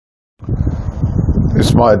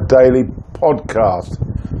It's my daily podcast,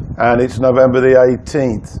 and it's November the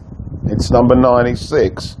 18th. It's number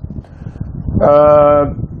 96.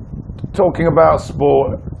 Talking about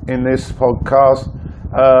sport in this podcast,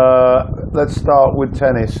 let's start with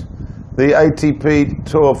tennis. The ATP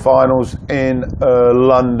Tour Finals in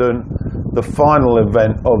London, the final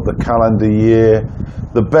event of the calendar year,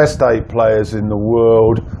 the best 8 players in the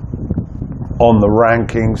world on the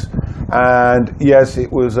rankings, and yes,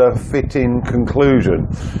 it was a fitting conclusion.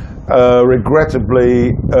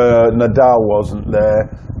 Regrettably, Nadal wasn't there,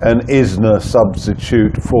 and Isner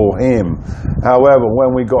substitute for him. However,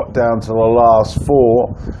 when we got down to the last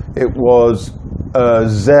 4, it was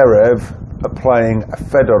Zverev playing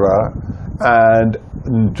Federer and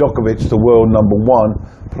Djokovic, the world number 1,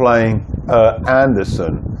 playing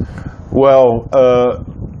Anderson. Well,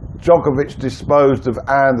 Djokovic disposed of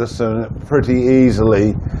Anderson pretty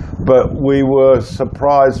easily, but we were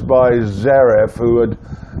surprised by Zverev, who had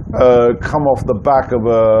come off the back of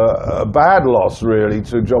a bad loss, really,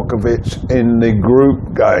 to Djokovic in the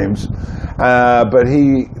group games. But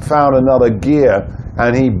he found another gear,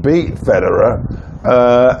 and he beat Federer.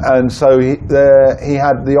 And so he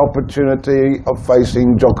had the opportunity of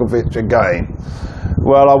facing Djokovic again.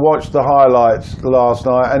 Well, I watched the highlights last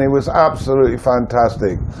night, and it was absolutely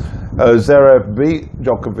fantastic. Zverev beat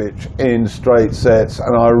Djokovic in straight sets,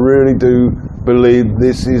 and I really do believe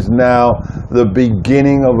this is now the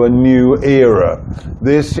beginning of a new era.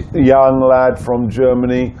 This young lad from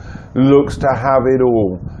Germany looks to have it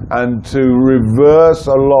all, and to reverse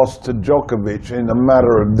a loss to Djokovic in a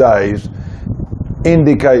matter of days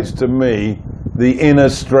indicates to me the inner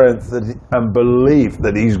strength and belief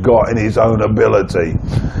that he's got in his own ability.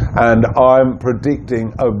 And I'm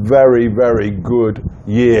predicting a very, very good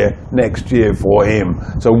year next year for him.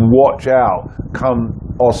 So watch out come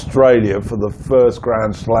Australia for the first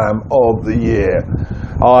Grand Slam of the year.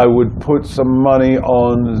 I would put some money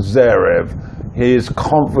on Zverev. His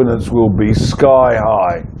confidence will be sky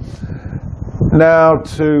high. Now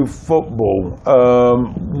to football.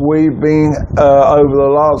 We've been, over the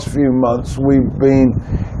last few months, we've been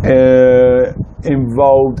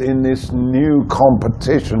involved in this new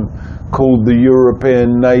competition called the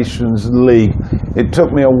European Nations League. It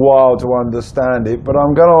took me a while to understand it, but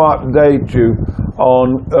I'm going to update you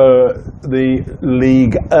on the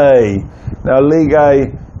League A. Now, League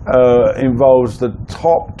A involves the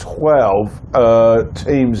top 12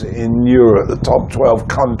 teams in Europe, the top 12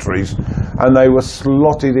 countries, and they were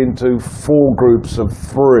slotted into 4 groups of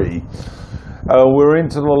 3. We're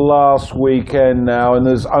into the last weekend now, and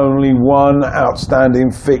there's only one outstanding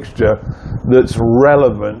fixture that's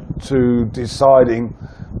relevant to deciding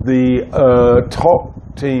the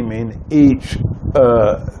top team in each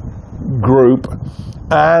group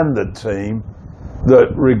and the team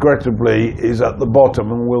that regrettably is at the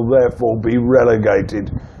bottom and will therefore be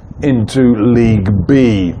relegated into League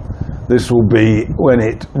B. This will be when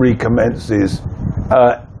it recommences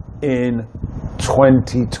in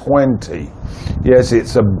 2020. Yes,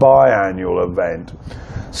 it's a biannual event.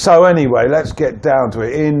 So anyway, let's get down to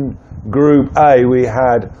it. In Group A, we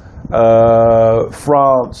had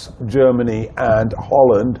France, Germany, and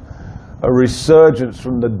Holland. A resurgence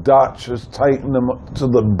from the Dutch has taken them to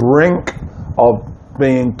the brink of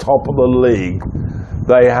being top of the league.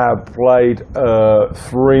 They have played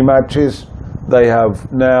 3 matches. They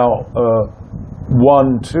have now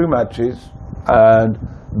won 2 matches, and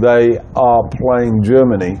they are playing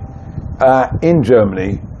Germany in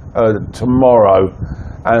Germany tomorrow.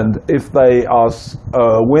 And if they are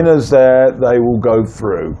winners there, they will go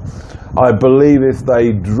through. I believe if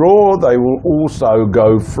they draw, they will also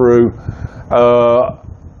go through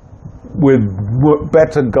with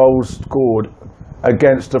better goals scored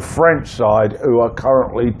against a French side who are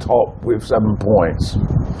currently top with 7 points.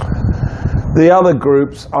 The other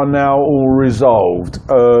groups are now all resolved.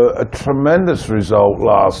 A tremendous result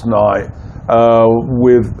last night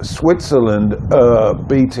with Switzerland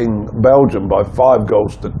beating Belgium by 5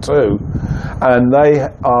 goals to 2, and they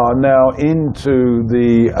are now into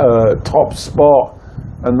the top spot,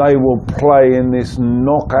 and they will play in this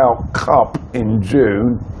knockout cup in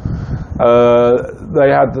June. They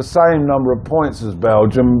had the same number of points as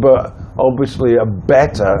Belgium, but obviously a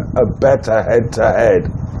better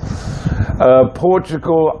head-to-head.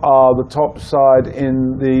 Portugal are the top side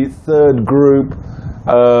in the 3rd group.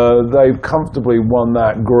 They've comfortably won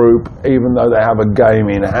that group, even though they have a game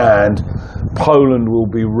in hand. Poland will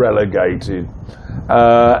be relegated.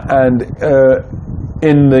 And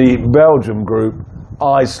in the Belgium group,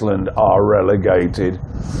 Iceland are relegated.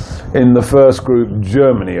 In the first group,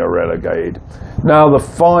 Germany are relegated. Now the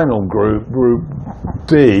final group, Group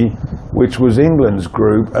D, which was England's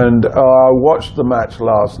group, and I watched the match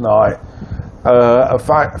last night. A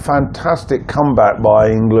fantastic comeback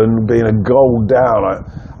by England, being a goal down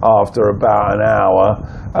after about an hour,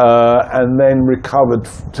 and then recovered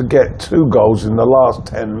to get 2 goals in the last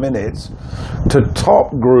 10 minutes to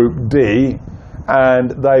top Group D,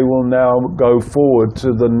 and they will now go forward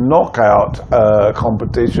to the knockout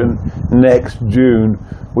competition next June,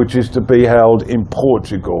 which is to be held in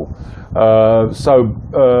Portugal.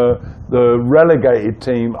 The relegated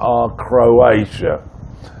team are Croatia.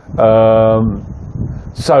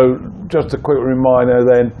 So just a quick reminder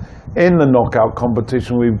then, in the knockout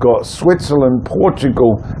competition we've got Switzerland,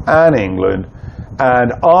 Portugal and England,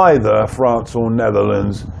 and either France or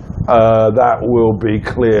Netherlands. That will be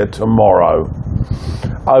clear tomorrow.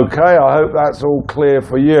 Okay, I hope that's all clear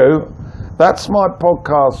for you. That's my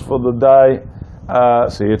podcast for the day.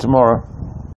 See you tomorrow.